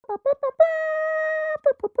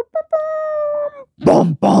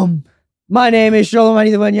Boom, boom. My name is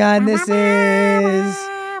Sholomani the Bunya, and this is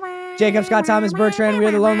Jacob Scott Thomas Bertrand. We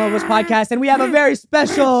are the Lone Lobos Podcast, and we have a very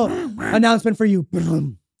special announcement for you.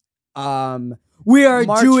 We are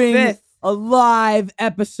March doing 5th. a live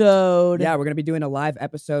episode. Yeah, we're going to be doing a live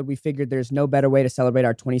episode. We figured there's no better way to celebrate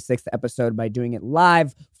our 26th episode by doing it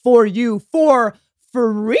live for you for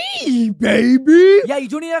free, baby. Yeah, you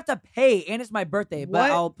don't even have to pay, and it's my birthday, but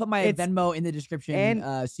What? I'll put my It's- Venmo in the description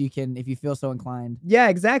and- so you can, if you feel so inclined. Yeah,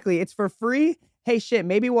 exactly. It's for free. Hey, shit,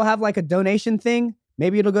 maybe we'll have like a donation thing.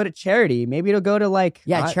 Maybe it'll go to charity. Maybe it'll go to like...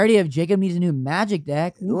 Yeah, charity of Jacob needs a new magic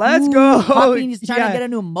deck. Let's Ooh, go. Poppy's trying Yeah. to get a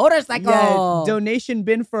new motorcycle. Yeah, donation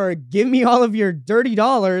bin for give me all of your dirty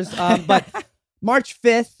dollars. But March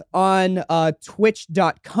 5th on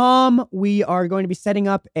twitch.com, we are going to be setting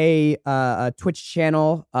up a Twitch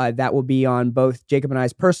channel that will be on both Jacob and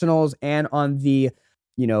I's personals and on the,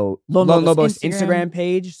 Lone Lobos Instagram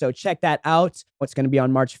page. So check that out. What's going to be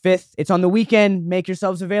on March 5th. It's on the weekend. Make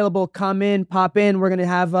yourselves available. Come in, pop in. We're going to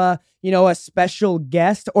have a special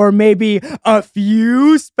guest or maybe a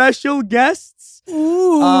few special guests.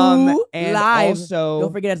 Ooh, And live. also,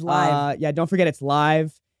 Don't forget it's live. don't forget it's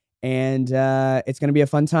live. And it's going to be a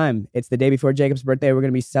fun time. It's the day before Jacob's birthday. We're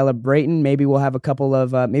going to be celebrating. Maybe we'll have a couple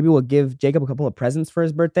of, maybe we'll give Jacob a couple of presents for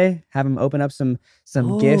his birthday. Have him open up some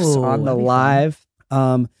gifts on the that'd be live.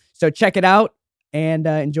 So check it out and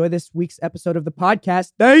enjoy this week's episode of the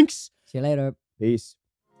podcast. Thanks. See you later. Peace.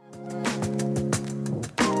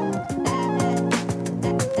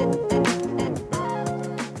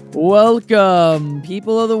 Welcome,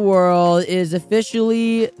 people of the world. It is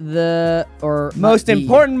officially the Most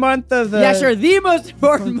important month of the... the most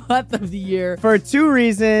important month of the year. For two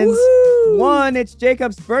reasons. Woo! One, it's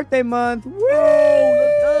Jacob's birthday month. Woo!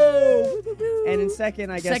 Let's go. And in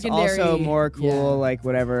second, I guess Secondary, also more cool, yeah. like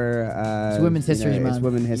whatever. It's Women's History Month. It's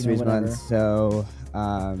Women's History whatever. Month. So,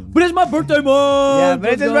 But it's my birthday month. yeah,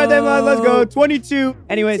 but it's his birthday month. Let's go. 22.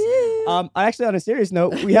 Anyways, 22. actually, on a serious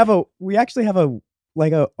note, we actually have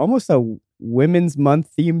almost a Women's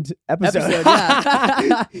Month themed episode.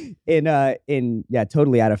 Yeah. in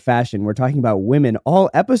totally out of fashion. We're talking about women all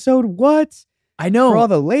episode. What? I know. For all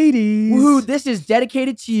the ladies. Woohoo, this is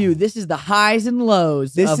dedicated to you. This is the highs and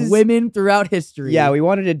lows This of is- women throughout history. Yeah, we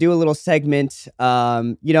wanted to do a little segment,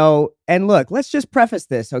 and look, let's just preface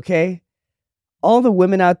this, okay? All the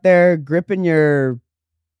women out there gripping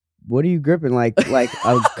what are you gripping? Like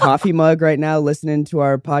a coffee mug right now, listening to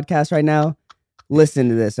our podcast right now? Listen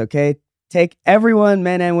to this, okay? Take everyone,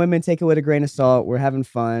 men and women, take it with a grain of salt. We're having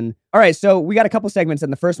fun. All right, so we got a couple segments,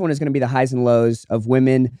 and the first one is going to be the highs and lows of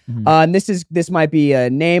women. Mhm. And this might be a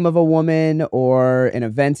name of a woman or an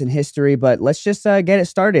event in history, but let's just get it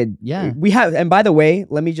started. Yeah. We have, and by the way,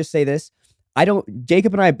 let me just say this.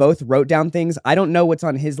 Jacob and I both wrote down things. I don't know what's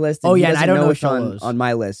on his list. Oh, he yeah, and doesn't I don't know what's Sholo's. on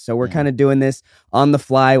my list. So we're Yeah. kind of doing this on the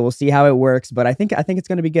fly. We'll see how it works, but I think it's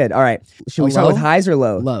going to be good. All right. Should A we start with low? highs or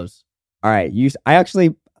low? Lows. All right.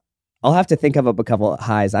 I'll have to think of a couple of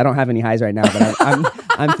highs. I don't have any highs right now, but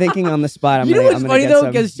I'm thinking on the spot. You know what's funny though?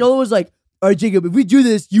 Because Shola was like, all right, Jacob, if we do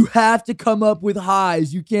this, you have to come up with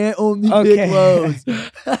highs. You can't only pick lows.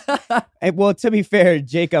 And, well, to be fair,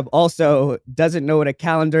 Jacob also doesn't know what a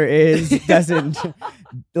calendar is, doesn't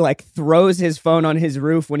throws his phone on his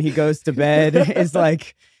roof when he goes to bed.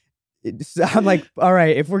 I'm like, all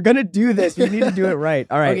right, if we're going to do this, we need to do it right.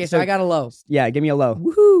 All right. Okay, so I got a low. Yeah, give me a low.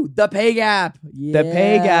 Woohoo! The pay gap. The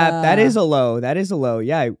pay gap, that is a low. That is a low.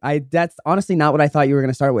 Yeah, that's honestly not what I thought you were going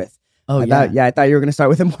to start with. Oh, I thought you were going to start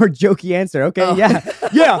with a more jokey answer. Okay, Oh. yeah.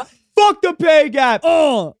 Yeah, fuck the pay gap.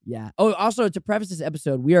 Oh, yeah. Oh, also, to preface this epised,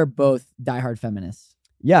 we are both diehard feminists.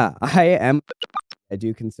 Yeah, I am. I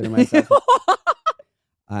do consider myself.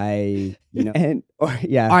 All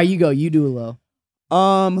Yeah. right, you go. You do a low.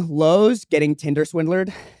 Lows, getting Tinder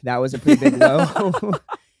swindlered. That was a pretty big low.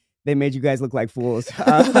 They made you guys look like fools.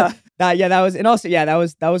 That was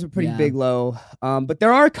a pretty Yeah. big low. But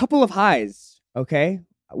there are a couple of highs. Okay,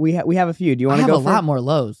 we have a few. Do you want to go a lot more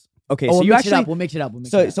lows. Okay, Oh, so we'll you mix it actually up. We'll mix it up.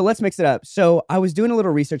 so let's mix it up. So I was doing a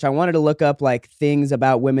little research. I wanted to look up things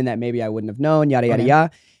about women that maybe I wouldn't have known, yada yada Okay.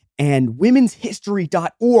 yada. And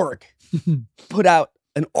womenshistory.org put out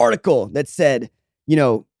an article that said,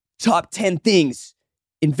 top 10 things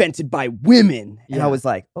invented by women. And Yeah. I was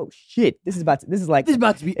like, oh shit, this is about to be It's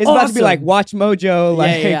about to be like Watch Mojo,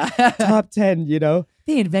 Yeah. top 10,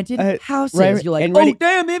 They invented houses. right, You're like, and ready-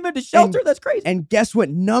 damn, they invented shelter. That's crazy. And guess what?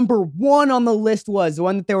 Number one on the list was the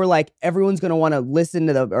one that they were like, everyone's going to want to listen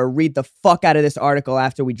to or read the fuck out of this article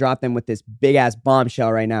after we drop them with this big ass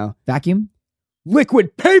bombshell right now. Vacuum?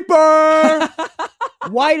 Liquid paper!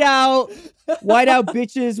 Whiteout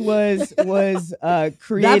Bitches was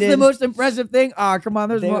created. That's the most impressive thing. Come on,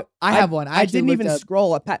 there's more. I have one. I didn't even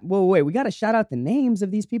scroll up. Whoa, wait, we got to shout out the names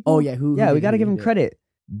of these people. Oh yeah, we got to give them credit.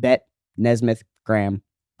 Bet Nesmith Graham.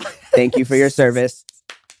 Thank you for your service.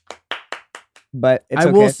 But I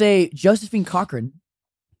will say Josephine Cochran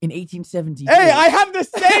in 1872. Hey, I have the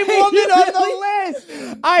same woman on the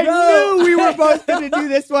list. I knew we were both going to do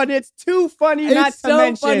this one. It's too funny not to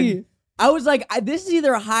mention. Funny. I was like, this is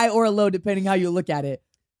either a high or a low, depending how you look at it.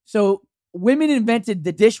 So women invented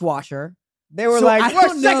the dishwasher. They were like,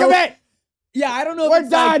 we're sick of it. Yeah, I don't know. We're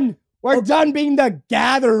done. We're done being the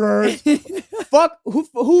gatherers. Fuck,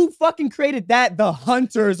 who fucking created that? The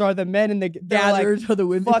hunters are the men and the gatherers are the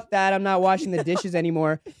women. Fuck that. I'm not washing the dishes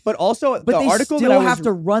anymore. But also, but the article still that have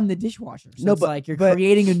to run the dishwasher. So it's like you're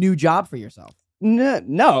creating a new job for yourself.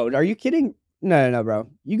 No, are you kidding? No, bro.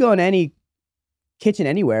 You go in any kitchen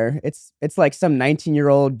anywhere, it's like some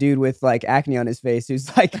 19-year-old dude with like acne on his face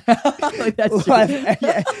who's like, that's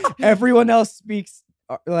everyone else speaks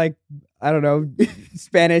like, I don't know,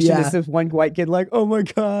 Spanish, and this one white kid like, oh my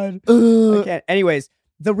god, I can't. Anyways,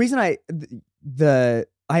 the reason I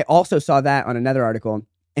also saw that on another article,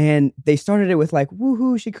 and they started it with like,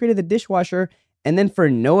 woohoo, she created the dishwasher, and then for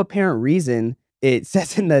no apparent reason, it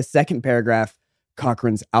says in the second paragraph,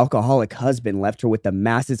 Cochran's alcoholic husband left her with the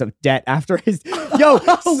masses of debt after his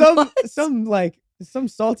some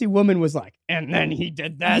salty woman was like, and then he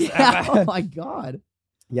did this. Yeah, oh my god.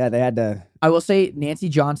 Yeah, they had to. I will say Nancy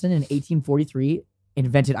Johnson in 1843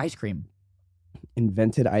 invented ice cream.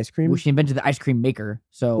 Invented ice cream? Well, she invented the ice cream maker.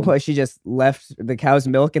 So what, she just left the cow's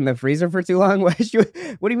milk in the freezer for too long? What do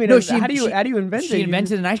you mean? No, how do you invent it? She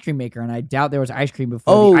invented an ice cream maker, and I doubt there was ice cream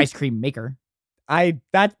before the ice cream maker.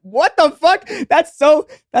 What the fuck?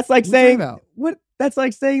 That's like saying what? That's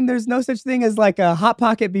like saying there's no such thing as like a hot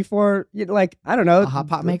pocket before, like, I don't know, a hot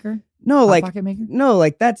pot maker. No, hot pocket maker? No,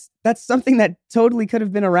 like that's something that totally could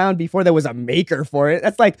have been around before there was a maker for it.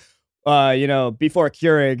 That's like, before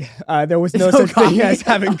Keurig, there was no such thing as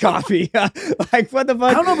having coffee. Like, what the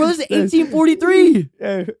fuck? I don't know, bro. This is 1843.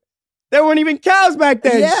 There weren't even cows back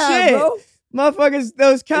then. Yeah, shit. Bro. Motherfuckers,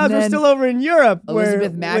 those cows were still over in Europe.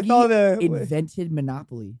 Elizabeth Maggie invented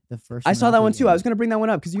Monopoly, the first. I saw that one too. I was going to bring that one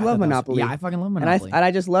up because you love Monopoly. Yeah, I fucking love Monopoly. And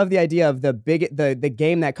I just love the idea of the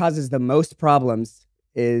game that causes the most problems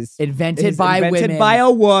is invented by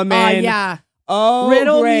a woman. Yeah. Oh,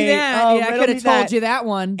 riddle great. me that. Oh, yeah, I could have told you that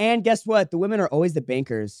one. And guess what? The women are always the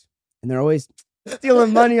bankers, and they're always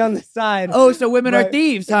stealing money on the side. Oh, so women are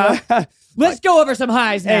thieves, huh? Let's go over some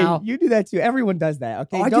highs now. Hey, you do that too. Everyone does that,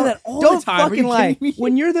 okay? I do that all the time. Don't fucking lie.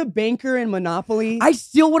 When you're the banker in Monopoly... I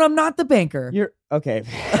steal when I'm not the banker. You're... Okay.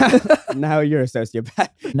 Now you're a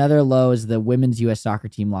sociopath. Another low is the women's U.S. soccer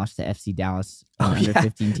team lost to FC Dallas, under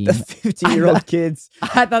 15 team. The 15-year-old kids.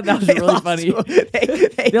 I thought that was really funny.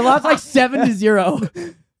 They lost like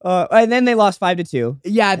 7-0. And then they lost 5-2.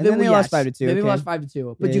 Yeah, then they lost 5-2. Then they lost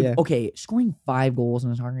 5-2. But dude, okay, scoring 5 goals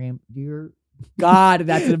in a soccer game, God,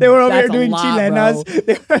 they were over here doing chilenas.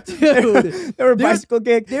 They were bicycle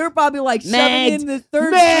kick. They were probably like shoving in the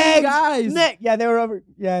third guys. Yeah, they were over.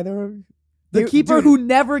 Yeah, they were. The keeper who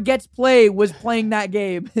never gets play was playing that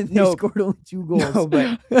game. And they scored only 2 goals. No,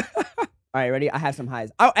 but all right, ready? I have some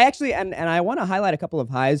highs. I actually, and I want to highlight a couple of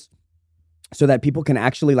highs so that people can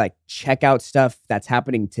actually like check out stuff that's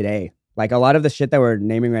happening today. Like a lot of the shit that we're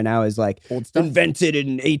naming right now is like old stuff, invented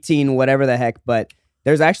in 18 whatever the heck. But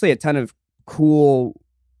there's actually a ton of cool,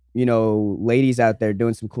 ladies out there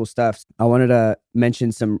doing some cool stuff. I wanted to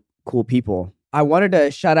mention some cool people. I wanted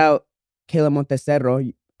to shout out Kayla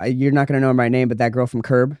Montesero. You're not going to know her by name, but that girl from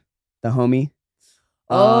Curb, the homie,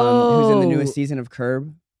 who's in the newest season of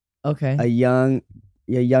Curb. Okay. A young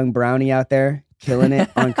brownie out there killing it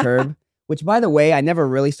on Curb, which, by the way, I never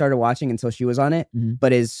really started watching until she was on it,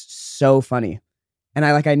 but is so funny. And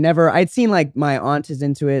I'd seen like my aunt is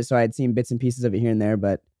into it, so I'd seen bits and pieces of it here and there,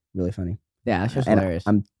 but really funny. Yeah, that's just hilarious.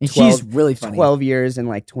 She's really funny. 12 years and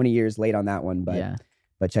like 20 years late on that one,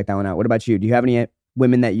 but check that one out. What about you? Do you have any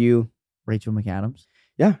women that you... Rachel McAdams.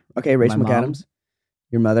 Yeah. Okay, Rachel McAdams.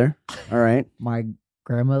 Your mother. All right. My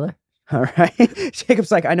grandmother. All right.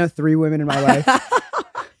 Jacob's like, I know 3 women in my life.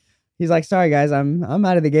 He's like, sorry guys, I'm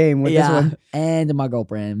out of the game with this one. And my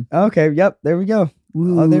girlfriend. Okay, yep, there we go.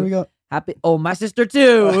 Ooh. Oh, there we go. Happy. Oh, my sister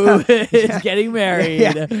too is getting married.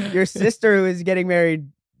 Yeah. Your sister who is getting married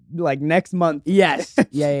like next month. Yes.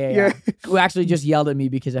 Yeah. Who actually just yelled at me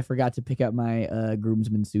because I forgot to pick up my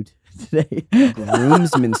groomsman suit today.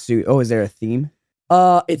 Groomsman suit. Oh, is there a theme?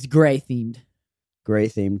 It's gray themed. Gray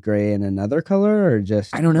themed. Gray in another color or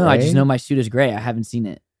just? I don't know. Gray? I just know my suit is gray. I haven't seen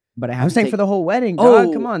it, but I have. I'm saying for the whole wedding.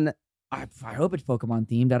 Dog, come on. I hope it's Pokemon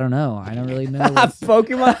themed. I don't know. I don't really know.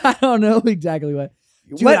 Pokemon. I don't know exactly what.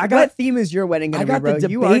 Dude, what theme is your wedding going to be, bro? I got the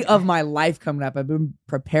debate of my life coming up. I've been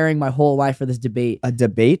preparing my whole life for this debate. A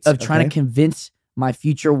debate? Of trying to convince my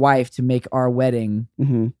future wife to make our wedding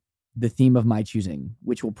the theme of my choosing,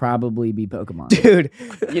 which will probably be Pokemon. Dude,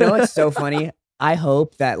 you know what's so funny? I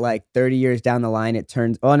hope that like 30 years down the line it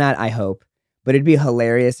turns... Well, not I hope, but it'd be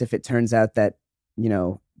hilarious if it turns out that, you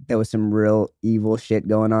know, there was some real evil shit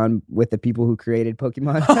going on with the people who created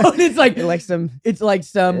Pokemon. It's like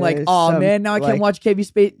some, man, now I can't watch Kevin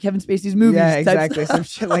Spacey's movies. Yeah, exactly. Some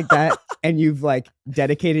shit like that. And you've like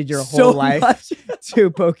dedicated your whole life to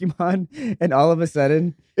Pokemon, and all of a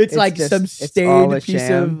sudden it's like just, some staged piece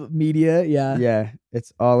of media. Yeah. Yeah.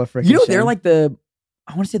 It's all a freaking You know, shame. they're like I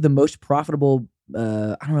want to say the most profitable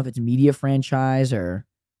I don't know if it's media franchise or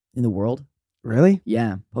in the world. Really?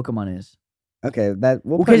 Yeah, Pokemon is. Okay, that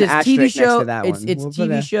we'll put an asterisk next to that one. It's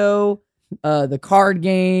TV show, the card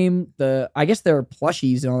game, I guess their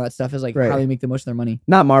plushies and all that stuff is like how they make the most of their money.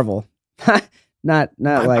 Not Marvel. not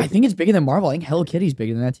like I think it's bigger than Marvel. I think Hello Kitty's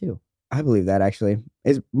bigger than that too. I believe that actually.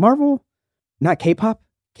 Is Marvel not K-pop?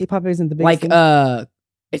 K-pop isn't the biggest thing?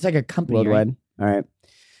 It's like a company worldwide. Right? All right.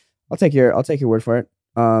 I'll take your word for it.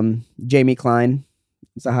 Jamie Klein.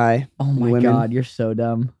 It's a high. Oh my god, you're so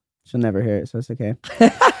dumb. She'll never hear it, so it's okay.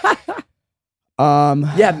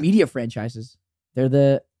 Yeah, media franchises. They're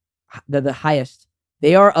the highest.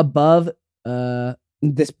 They are above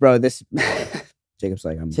this Jacob's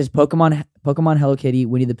like it says Pokemon, Hello Kitty,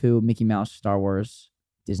 Winnie the Pooh, Mickey Mouse, Star Wars,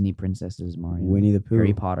 Disney princesses, Mario, Winnie the Pooh,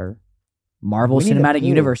 Harry Potter. Marvel Cinematic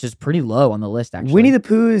Universe is pretty low on the list, actually. Winnie the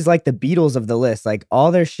Pooh is like the Beatles of the list. Like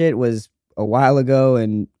all their shit was a while ago,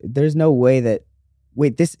 and there's no way that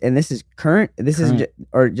this is current. This is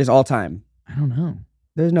or just all time. I don't know.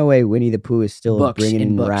 There's no way Winnie the Pooh is still bringing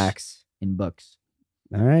in racks. In books.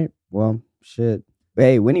 All right. Well, shit.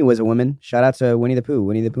 Hey, Winnie was a woman. Shout out to Winnie the Pooh.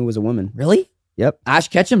 Winnie the Pooh was a woman. Really? Yep. Ash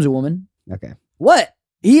Ketchum's a woman. Okay. What?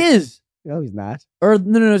 He is. No, he's not. Or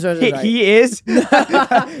no, sorry. He is?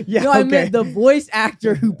 Yeah, no, I meant the voice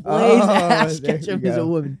actor who plays Ash Ketchum is a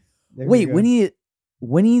woman. Wait, Winnie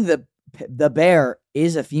the bear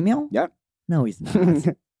is a female? Yeah. No, he's not.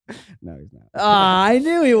 No, he's not. I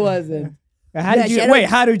knew he wasn't. How did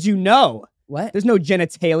you know? What? There's no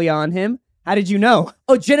genitalia on him. How did you know?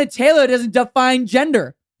 Oh, genitalia doesn't define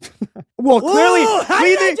gender. Well, clearly. How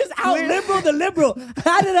did I just out-liberal the liberal?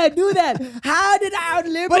 How did I do that? How did I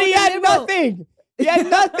out-liberal But he had nothing. He had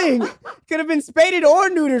nothing. Could have been spaded or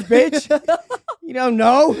neutered, bitch. You don't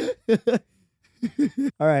know.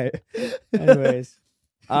 All right. Anyways.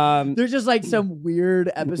 There's just like some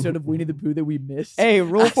weird episode of Winnie the Pooh that we missed. Hey,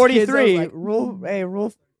 Rule 43. Like,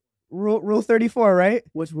 Rule 34, right?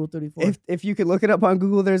 What's Rule 34? If you could look it up on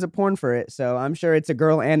Google, there's a porn for it. So I'm sure it's a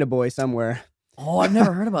girl and a boy somewhere. Oh, I've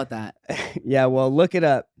never heard about that. Yeah, well, look it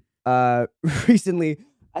up. Recently,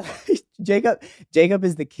 Jacob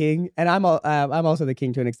is the king, and I'm also the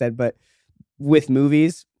king to an extent. But with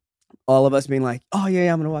movies, all of us being like, "Oh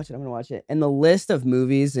yeah, I'm gonna watch it," and the list of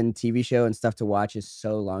movies and TV show and stuff to watch is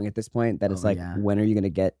so long at this point that it's when are you gonna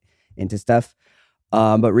get into stuff?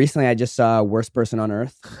 But recently, I just saw Worst Person on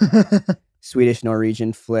Earth, Swedish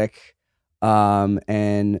Norwegian flick,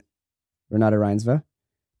 and Renate Reinsve,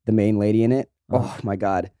 the main lady in it. Oh my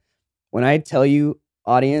god! When I tell you,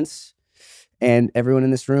 audience and everyone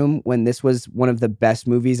in this room, when this was one of the best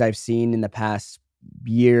movies I've seen in the past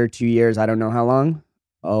year, 2 years, I don't know how long.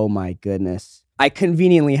 Oh my goodness. I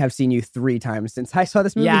conveniently have seen you 3 times since I saw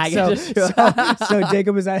this movie. Yeah, so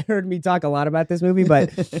Jacob has heard me talk a lot about this movie, but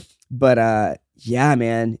yeah,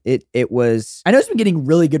 man, it was. I know it's been getting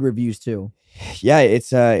really good reviews too. Yeah,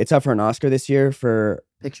 it's up for an Oscar this year for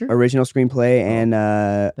picture, original screenplay, and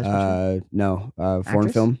foreign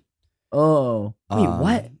film. Oh, wait,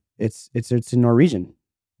 what? It's in Norwegian.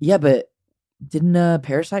 Yeah, but didn't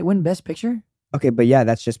Parasite win Best Picture? Okay, but yeah,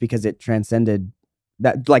 that's just because it transcended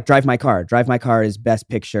that. Like Drive My Car. Drive My Car is Best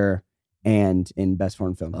Picture and in Best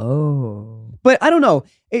Foreign Film. Oh, but I don't know.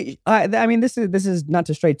 I mean, this is not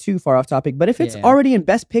to stray too far off topic, but if it's already in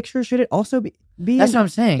Best Picture, should it also be? That's what I'm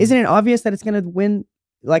saying. Isn't it obvious that it's going to win?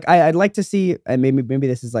 Like, I'd like to see, and maybe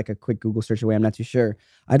this is like a quick Google search away. I'm not too sure.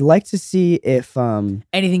 I'd like to see if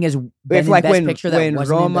anything is been in Best Picture that when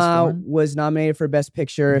wasn't Roma was nominated for Best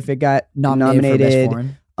Picture, if it got nominated for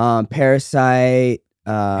Best Foreign. Parasite.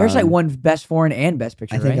 Parasite won Best Foreign and Best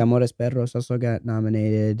Picture. I think Amores Perros also got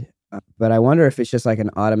nominated, but I wonder if it's just like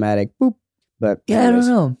an automatic boop. But yeah, anyways,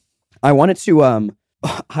 I don't know. I wanted to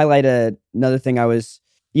highlight another thing.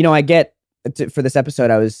 For this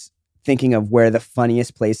episode, I was thinking of where the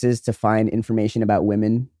funniest places to find information about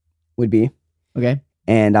women would be. Okay.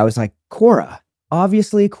 And I was like, Quora.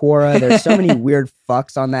 Obviously, Quora. There's so many weird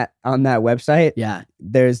fucks on that website. Yeah.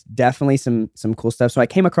 There's definitely some cool stuff. So I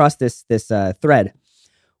came across this thread.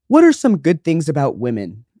 What are some good things about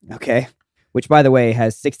women? Okay. Which, by the way,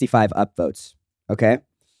 has 65 upvotes. Okay.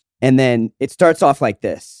 And then it starts off like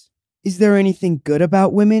this. Is there anything good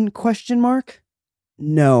about women? ?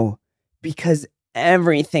 No, because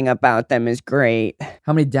everything about them is great.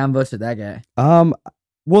 How many downvotes did that get?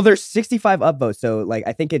 Well, there's 65 upvotes. So like,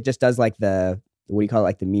 I think it just does like the, what do you call it?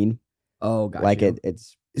 Like the mean. Oh, gotcha. Like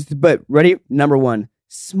it's, but ready? Number 1,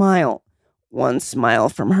 smile. One smile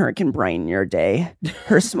from her can brighten your day.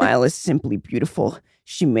 Her smile is simply beautiful.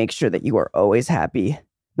 She makes sure that you are always happy.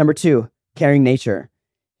 Number 2, caring nature.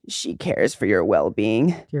 She cares for your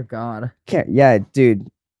well-being. Dear God. Yeah, dude.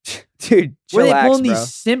 Dude, chillax, where are they pulling bro.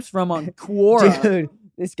 these simps from on Quora? Dude,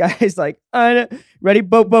 this guy is like, ready?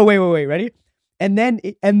 But wait, ready? And then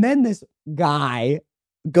this guy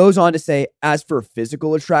goes on to say, as for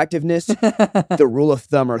physical attractiveness, the rule of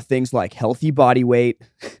thumb are things like healthy body weight,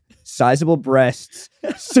 sizable breasts,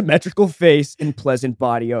 symmetrical face, and pleasant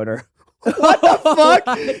body odor. What the fuck?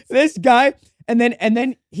 This guy. And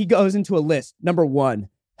then he goes into a list. Number 1,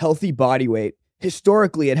 healthy body weight.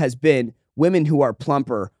 Historically, it has been women who are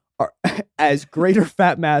plumper as greater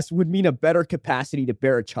fat mass would mean a better capacity to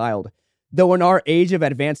bear a child. Though in our age of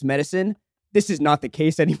advanced medicine, this is not the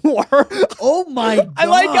case anymore. Oh my God. I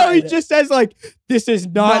like how he just says like, this is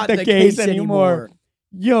not the case anymore.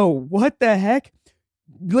 Yo, what the heck?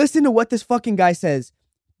 Listen to what this fucking guy says.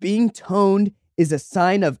 Being toned is a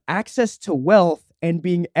sign of access to wealth and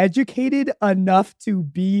being educated enough to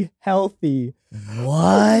be healthy.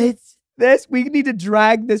 What? We need to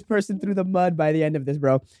drag this person through the mud by the end of this,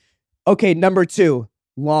 bro. Okay, number 2,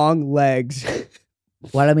 long legs.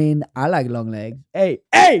 Well, I mean, I like long legs. Hey!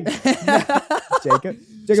 Jacob's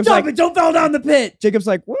Stop like, it, don't fall down the pit. Jacob's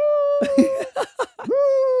like, woo.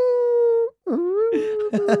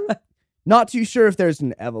 Not too sure if there's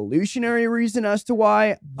an evolutionary reason as to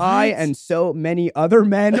why I and so many other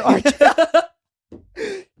men are.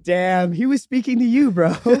 Damn, he was speaking to you,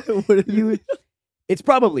 bro. It's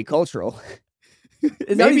probably cultural.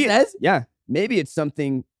 Is that what he says? Yeah, maybe it's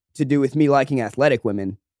something to do with me liking athletic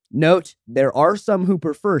women. Note, there are some who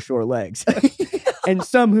prefer short legs and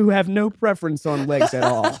some who have no preference on legs at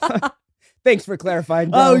all. Thanks for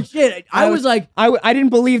clarifying, bro. Oh, shit. I was like... I didn't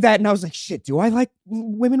believe that, and I was like, shit, do I like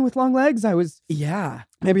women with long legs? Yeah.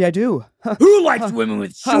 Maybe I do. Who likes women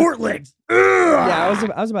with short legs? Yeah,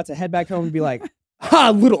 I was about to head back home and be like,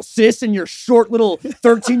 little sis and your short little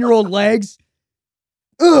 13-year-old legs.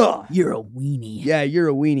 Ugh. You're a weenie. Yeah, you're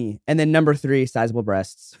a weenie. And then number 3, sizable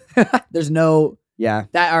breasts. There's no... Yeah.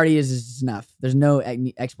 That already is enough. There's no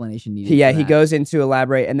explanation needed. Yeah, he goes in to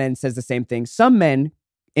elaborate and then says the same thing. Some men,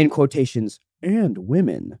 in quotations, and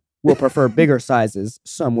women will prefer bigger sizes.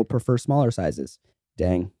 Some will prefer smaller sizes.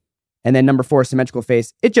 Dang. And then number 4, symmetrical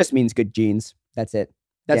face. It just means good genes. That's it.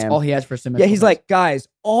 That's all he has for symmetrical Yeah, he's face. like, guys,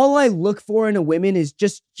 all I look for in a woman is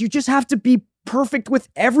you just have to be perfect with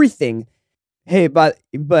everything. Hey, but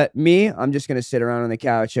me, I'm just going to sit around on the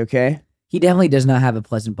couch, okay? He definitely does not have a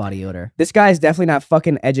pleasant body odor. This guy's definitely not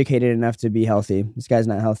fucking educated enough to be healthy. This guy's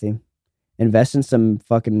not healthy. Invest in some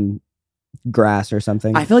fucking grass or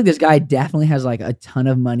something. I feel like this guy definitely has like a ton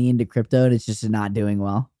of money into crypto and it's just not doing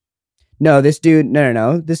well. No, this dude,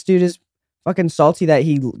 no. This dude is fucking salty that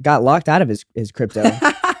he got locked out of his crypto.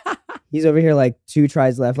 He's over here like 2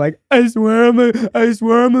 tries left. Like, I swear I'm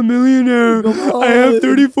a millionaire. I have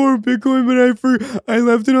 34 Bitcoin, but I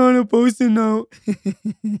left it on a post-it note.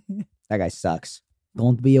 That guy sucks.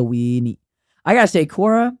 Don't be a weenie. I gotta say,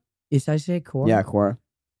 Quora. Is I say Quora? Yeah, Quora.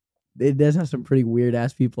 It does have some pretty weird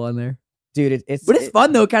ass people on there. Dude, it's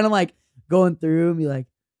fun though, kind of like going through and be like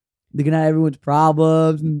looking at everyone's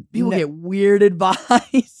problems and people get weird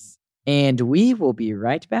advice. And we will be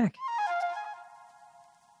right back.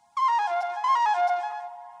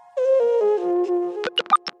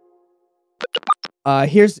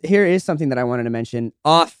 Here is something that I wanted to mention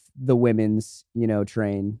off the women's,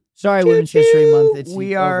 train. Sorry, Women's History Month.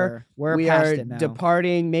 We're past are it now.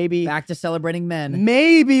 departing. Maybe back to celebrating men.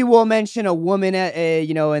 Maybe we'll mention a woman at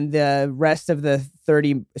in the rest of the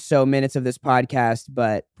 30 so minutes of this podcast,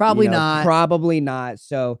 but probably not. Probably not.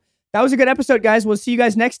 So that was a good episode, guys. We'll see you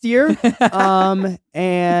guys next year.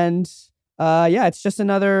 It's just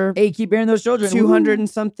another keep bearing those children. 200 and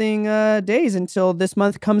something days until this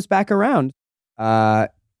month comes back around. I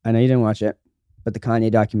know you didn't watch it, but the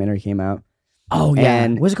Kanye documentary came out. Oh, yeah.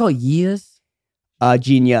 And what's it called? Genius?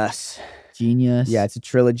 Genius. Yeah, it's a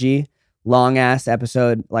trilogy. Long ass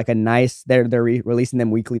episode, like a nice. They're releasing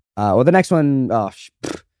them weekly. The next one,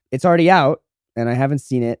 it's already out. and I haven't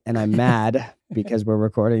seen it, and I'm mad because we're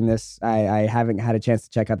recording this. I haven't had a chance to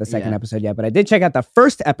check out the second episode yet, but I did check out the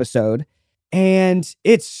first episode, and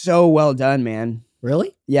it's so well done, man.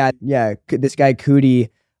 Really? Yeah. This guy Cootie,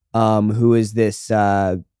 who is this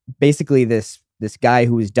basically this guy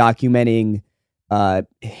who is documenting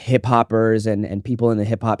hip hoppers and people in the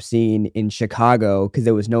hip hop scene in Chicago, because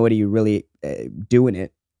there was nobody really doing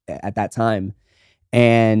it at that time.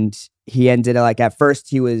 And he ended up, like, at first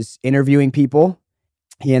he was interviewing people.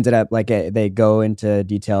 He ended up, like, they go into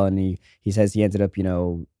detail, and he says he ended up,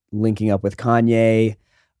 linking up with Kanye,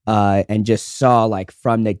 and just saw, like,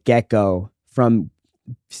 from the get-go,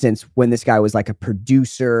 since when this guy was like a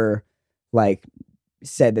producer, like,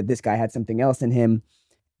 said that this guy had something else in him.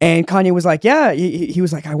 And Kanye was like, yeah, he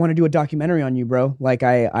was like, I want to do a documentary on you, bro. Like,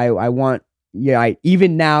 I want,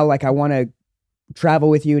 even now, like, I want to travel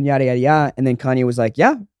with you and yada, yada, yada. And then Kanye was like,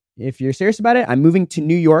 yeah, if you're serious about it, I'm moving to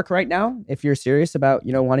New York right now. If you're serious about,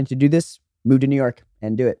 wanting to do this, move to New York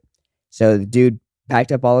and do it. So the dude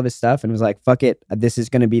packed up all of his stuff and was like, fuck it. This is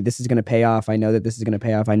going to pay off. I know that this is going to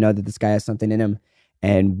pay off. I know that this guy has something in him,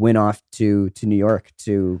 and went off to New York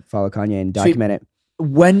to follow Kanye and document it.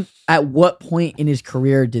 At what point in his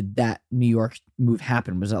career did that New York move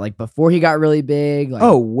happen? Was that like before he got really big? Like,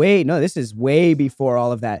 oh, wait, no, this is way before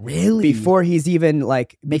all of that. Really? Before he's even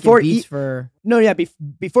like making beats for. No, yeah,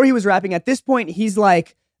 before he was rapping. At this point, he's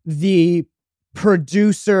like the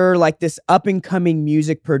producer, like this up and coming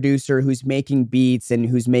music producer who's making beats and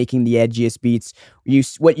who's making the edgiest beats.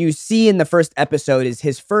 What you see in the first episode is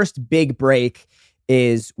his first big break.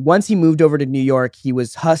 Is once he moved over to New York, he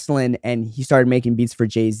was hustling and he started making beats for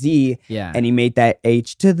Jay-Z. Yeah. And he made that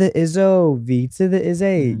H to the Izzo, V to the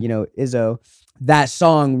Izzy, Izzo. That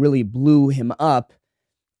song really blew him up.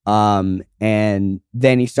 And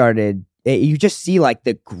then he started, you just see like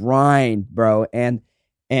the grind, bro. And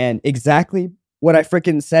exactly what I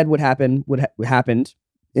freaking said happened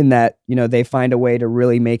in that, they find a way to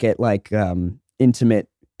really make it like intimate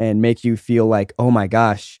and make you feel like, oh my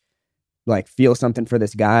gosh, like feel something for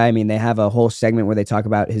this guy. I mean, they have a whole segment where they talk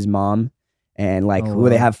about his mom and like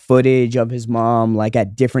where they have footage of his mom like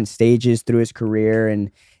at different stages through his career.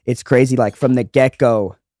 And it's crazy. Like from the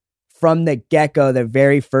get-go, the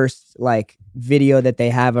very first like video that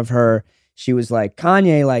they have of her, she was like,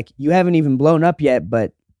 Kanye, like you haven't even blown up yet,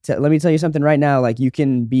 but let me tell you something right now. Like you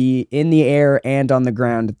can be in the air and on the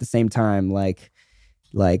ground at the same time. Like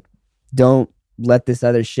don't let this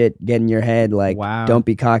other shit get in your head. Like, Don't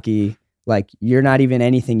be cocky. Like you're not even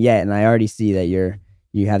anything yet, and I already see that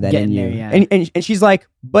you have that in you. There, yeah. And she's like,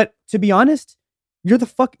 but to be honest,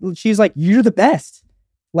 she's like, you're the best.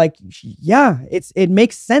 Like, yeah, it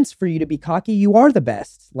makes sense for you to be cocky. You are the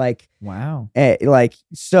best. Like, wow.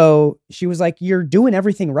 So she was like, you're doing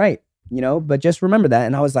everything right, but just remember that.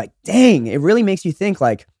 And I was like, dang, it really makes you think.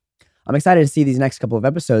 Like, I'm excited to see these next couple of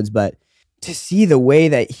episodes, but to see the way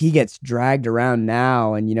that he gets dragged around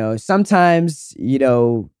now, and sometimes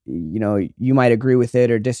you might agree with it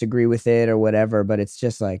or disagree with it or whatever, but it's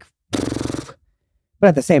just like, but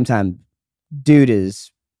at the same time, dude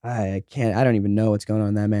is I don't even know what's going on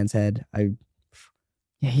in that man's head.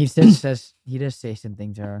 He does say some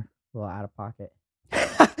things that are a little out of pocket.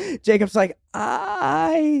 Jacob's like,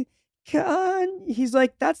 he's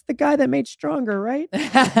like, that's the guy that made Stronger, right?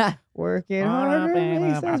 Working harder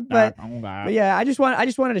makes sense. But yeah, I just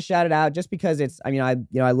wanted to shout it out just because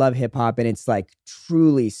I love hip hop, and it's like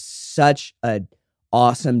truly such a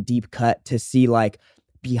awesome deep cut to see like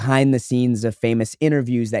behind the scenes of famous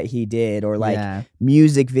interviews that he did, or like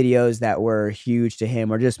music videos that were huge to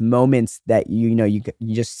him, or just moments that you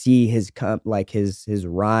just see his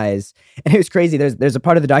rise. And it was crazy. There's a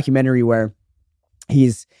part of the documentary where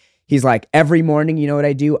he's like, every morning, you know what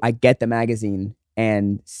I do? I get the magazine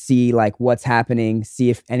and see like what's happening, see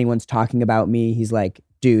if anyone's talking about me. He's like,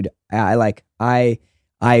 dude, I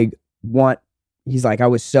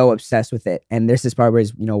was so obsessed with it. And there's this part where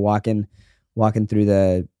he's, walking through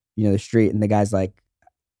the, the street, and the guy's like,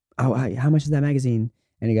 oh, how much is that magazine?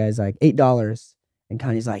 And the guy's like, $8. And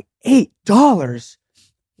Kanye's like, $8?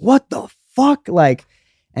 What the fuck? Like,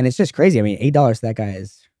 and it's just crazy. I mean, $8 to that guy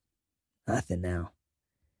is nothing now.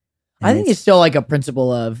 And I think it's still like a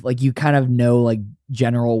principle of like, you kind of know like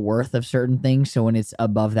general worth of certain things. So when it's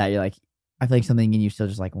above that, you're like, I feel like something in you still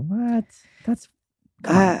just like, what? That's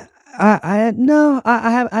I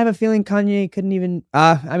have a feeling Kanye couldn't even,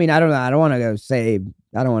 I mean, I don't know. I don't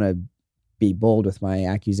want to be bold with my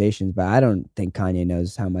accusations, but I don't think Kanye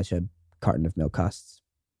knows how much a carton of milk costs.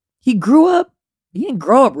 He didn't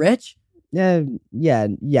grow up rich. Yeah.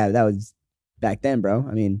 That was back then, bro.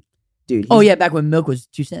 I mean, dude. Back when milk was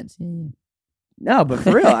 2 cents. Yeah. No, but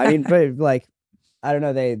for real, I mean, but like, I don't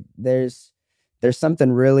know. There's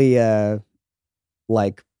something really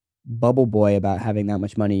like bubble boy about having that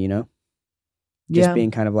much money, you know? Just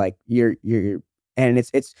being kind of like you're and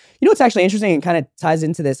it's it's actually interesting and kind of ties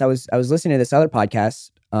into this. I was listening to this other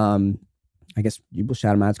podcast. I guess you will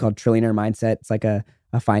shout them out. It's called Trillionaire Mindset. It's like a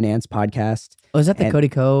finance podcast. Oh, is that the Cody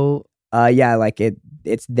Co? Yeah, like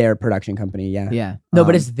it's their production company. Yeah. Yeah. No,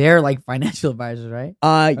 but it's their like financial advisors, right?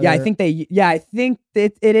 Yeah, I think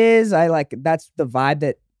it is. That's the vibe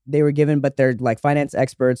that they were given, but they're like finance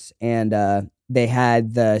experts, and they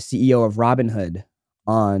had the CEO of Robinhood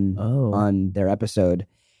on their episode.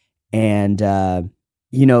 And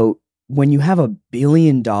when you have $1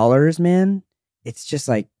 billion, man, it's just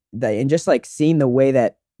like and just like seeing the way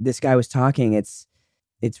that this guy was talking, it's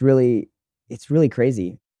really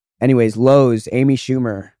crazy. Anyways, Lowe's, Amy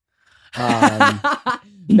Schumer.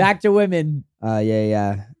 Back to women.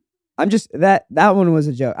 Yeah. I'm just that one was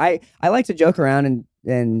a joke. I like to joke around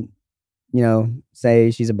and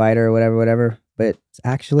say she's a biter or whatever. But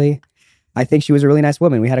actually, I think she was a really nice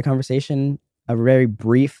woman. We had a conversation, a very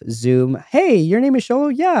brief Zoom. Hey, your name is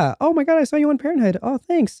Sholo? Yeah. Oh my God, I saw you on Parenthood. Oh,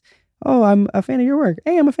 thanks. Oh, I'm a fan of your work.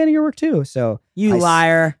 Hey, I'm a fan of your work too. So you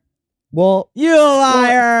liar. Well, you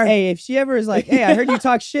liar. Well, hey, if she ever is like, hey, I heard you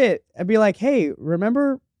talk shit, I'd be like, hey,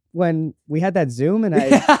 remember when we had that Zoom and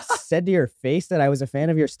I said to your face that I was a fan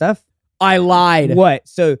of your stuff? I lied. What?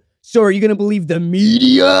 So are you gonna believe the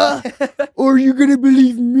media, or are you gonna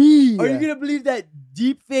believe me? Are you gonna believe that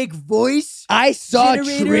deep fake voice? I saw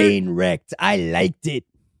Trainwrecked. I liked it.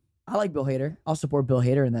 I like Bill Hader. I'll support Bill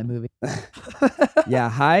Hader in that movie. Yeah,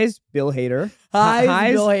 highs Bill Hader.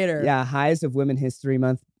 Highs Bill Hader. Yeah, highs of Women's History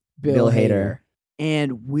Month. Bill Hader.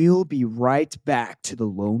 And we'll be right back to the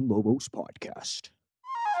Lone Lobos podcast.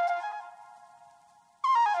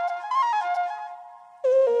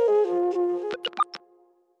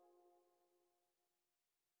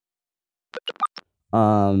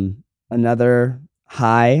 Another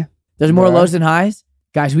high. There's more lows than highs?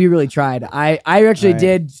 Guys, we really tried. I actually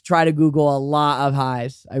did try to Google a lot of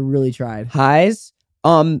highs. I really tried. Highs.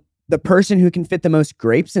 The person who can fit the most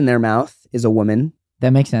grapes in their mouth is a woman.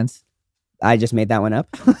 That makes sense. I just made that one up.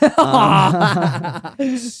 Look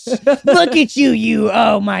at you,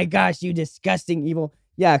 oh my gosh, you disgusting evil.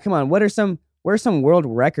 Yeah, come on. Where's some world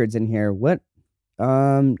records in here? What?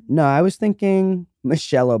 No, I was thinking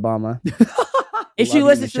Michelle Obama. If she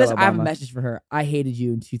listens to this, I have a message for her. I hated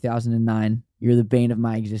you in 2009. You're the bane of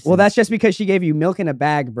my existence. Well, that's just because she gave you milk in a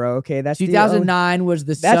bag, bro. Okay, that's 2009 was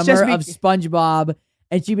the summer of SpongeBob,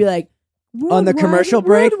 and she'd be like, on the commercial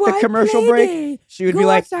break, she would be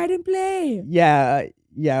like, go outside and play. Yeah.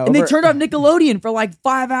 And they turned off Nickelodeon for like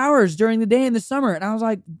 5 hours during the day in the summer, and I was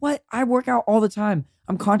like, what? I work out all the time.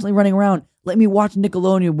 I'm constantly running around. Let me watch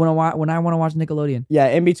Nickelodeon when I want to watch Nickelodeon. Yeah,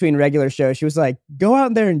 in between regular shows, she was like, "Go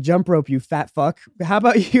out there and jump rope, you fat fuck. How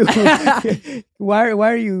about you? why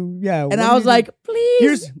are you? Yeah." And I was like,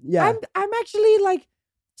 "Please, I'm actually like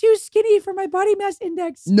too skinny for my body mass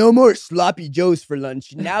index. No more sloppy joes for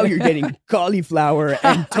lunch. Now you're getting cauliflower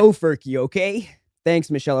and tofurkey, okay? Thanks,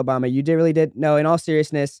 Michelle Obama. You really did. No, in all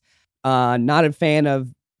seriousness, not a fan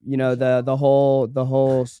of the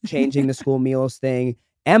whole changing the school meals thing.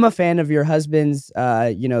 Am a fan of your husband's,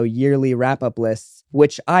 yearly wrap-up lists,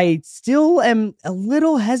 which I still am a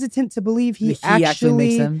little hesitant to believe he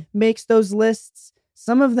actually makes those lists.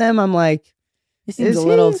 Some of them, I'm like, he seems a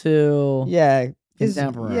little too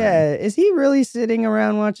contemporary. Is he really sitting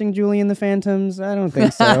around watching Julie and the Phantoms? I don't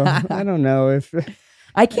think so. I don't know if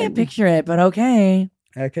I can't picture it, but okay.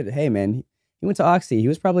 I could. Hey, man, he went to Oxy. He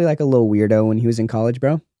was probably like a little weirdo when he was in college,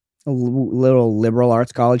 bro. A little liberal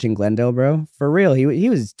arts college in Glendale, bro. For real,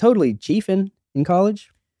 he was totally chiefing in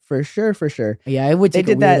college, for sure. Yeah, I would take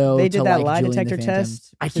a weirdo. They did that like lie Julie detector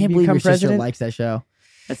test. I can't believe your sister likes that show.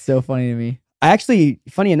 That's so funny to me. I actually,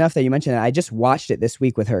 funny enough that you mentioned it, I just watched it this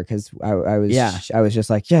week with her because I was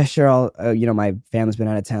just like, yeah, sure. I'll, my family's been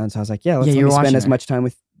out of town, so I was like, let me spend as much time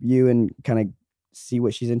with you and kind of see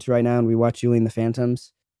what she's into right now. And we watch Julie and the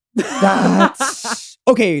Phantoms. That's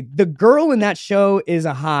okay. The girl in that show is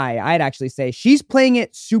a high. I'd actually say she's playing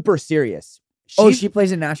it super serious. She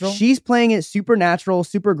plays it natural? She's playing it super natural,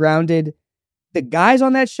 super grounded. The guys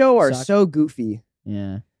on that show are so goofy.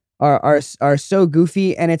 Yeah. Are so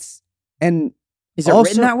goofy, and is it also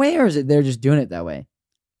written that way, or is it they're just doing it that way?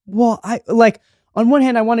 Well, on one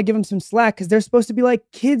hand, I want to give them some slack because they're supposed to be like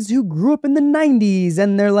kids who grew up in the 90s,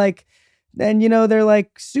 and they're like, and they're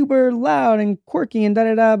like super loud and quirky and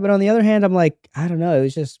da-da-da. But on the other hand, I'm like, I don't know. It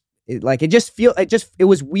was just it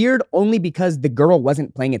was weird only because the girl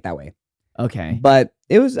wasn't playing it that way. Okay. But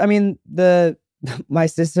it was, my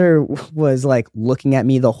sister was like looking at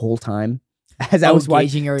me the whole time as I was watching.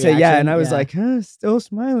 Gauging your So, yeah, reaction, and I was yeah. like, still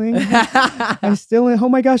smiling. I'm still in. Oh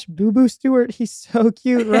my gosh, Boo Boo Stewart, he's so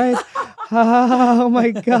cute, right? Oh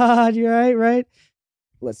my God, you're right.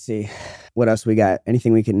 Let's see, what else we got?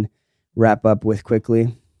 Anything we can wrap up with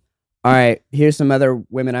quickly? All right, here's some other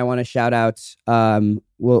women I want to shout out.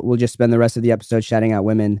 We'll just spend the rest of the episode shouting out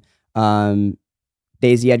women.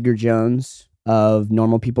 Daisy Edgar Jones of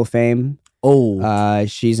Normal People fame.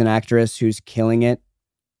 She's an actress who's killing it.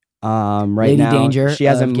 Right Lady now, Danger. she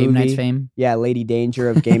has a of movie. Game Nights fame. Yeah, Lady Danger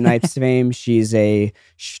of Game Nights fame. She's a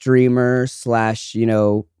streamer /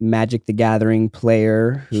 Magic the Gathering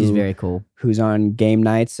player. She's very cool. Who's on Game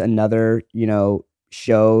Nights, another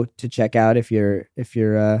show to check out if you're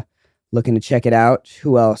looking to check it out.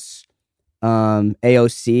 Who else?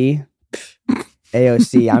 AOC.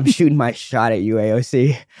 AOC. I'm shooting my shot at you,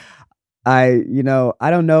 AOC. I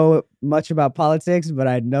don't know much about politics, but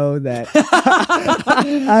I know that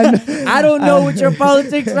I don't know what your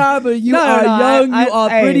politics are, but you are young, you are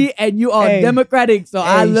pretty, and you are democratic. So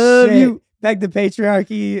I love you. Back to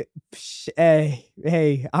patriarchy.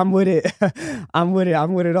 Hey, I'm with it. I'm with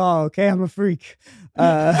it all. Okay, I'm a freak.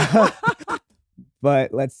 But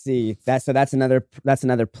let's see. That's another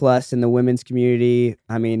plus in the women's community.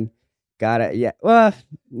 I mean, Kamala.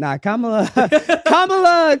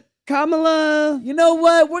 You know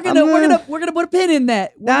what? We're gonna put a pin in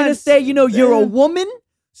that. We're gonna say, you're a woman,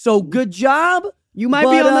 so good job. You might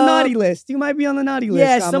be on the naughty list. Yeah,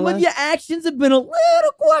 Kamala. some of your actions have been a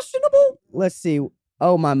little questionable. Let's see.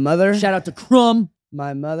 Oh, my mother. Shout out to Crumb.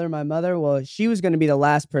 My mother. Well, she was going to be the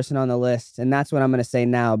last person on the list, and that's what I'm going to say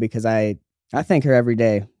now because I thank her every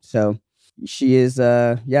day. So she is,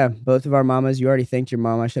 both of our mamas. You already thanked your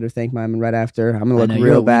mom. I should have thanked my mom right after. I'm going to look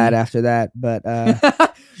real bad after that, but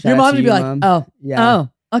your mom would be like, Mom. oh, yeah. Oh,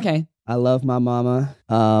 okay. I love my mama.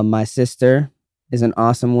 My sister is an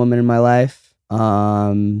awesome woman in my life.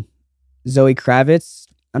 Zoe Kravitz.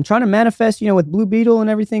 I'm trying to manifest, with Blue Beetle and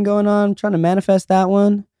everything going on. I'm trying to manifest that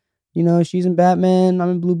one. She's in Batman.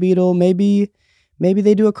 I'm in Blue Beetle. Maybe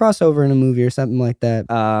they do a crossover in a movie or something like that.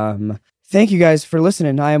 Thank you guys for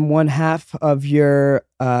listening. I am one half of your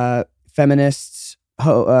feminist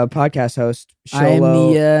podcast host. I am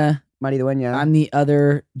the Maridueña. I'm the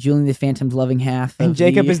other Julian the Phantom's loving half. And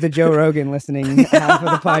Jacob is the Joe Rogan listening half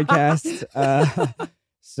of the podcast.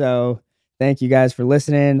 So thank you guys for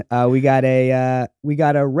listening. We got a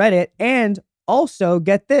Reddit, and also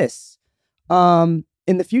get this.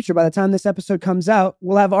 In the future, by the time this episode comes out,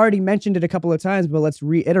 we'll have already mentioned it a couple of times, but let's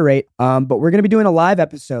reiterate. But we're gonna be doing a live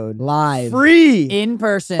episode, live, free, in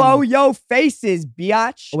person, for yo faces,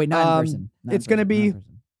 biatch. Oh wait, not in person. It's gonna be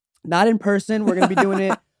not in person. We're gonna be doing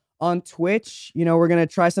it on Twitch. We're gonna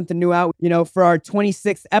try something new out. For our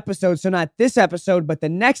 26th episode. So not this episode, but the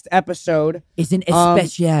next episode is an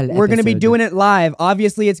especial. We're gonna be doing it live.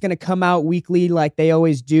 Obviously, it's gonna come out weekly like they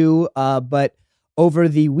always do. But over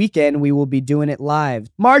the weekend, we will be doing it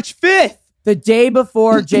live. March 5th, the day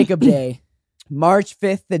before Jacob Day. March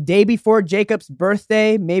 5th, the day before Jacob's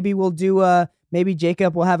birthday. Maybe we'll do. Maybe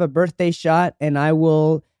Jacob will have a birthday shot, and I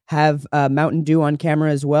will have Mountain Dew on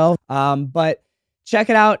camera as well. But check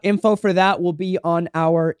it out. Info for that will be on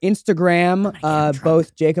our Instagram,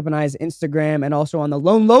 both Jacob and I's Instagram, and also on the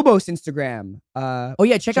Lone Lobos Instagram.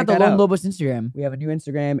 Check out the Lone Lobos Instagram. We have a new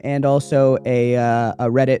Instagram and also a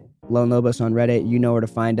Reddit, Lone Lobos on Reddit. You know where to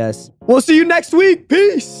find us. We'll see you next week.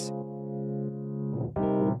 Peace.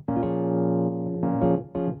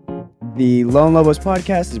 The Lone Lobos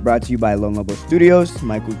podcast is brought to you by Lone Lobos Studios,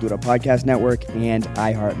 My Cultura Podcast Network, and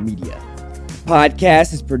iHeartMedia.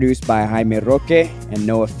 Podcast is produced by Jaime Roque and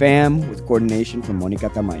Noah Pham with coordination from Monica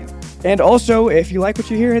Tamayo. And also, if you like what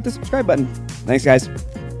you hear, hit the subscribe button. Thanks, guys.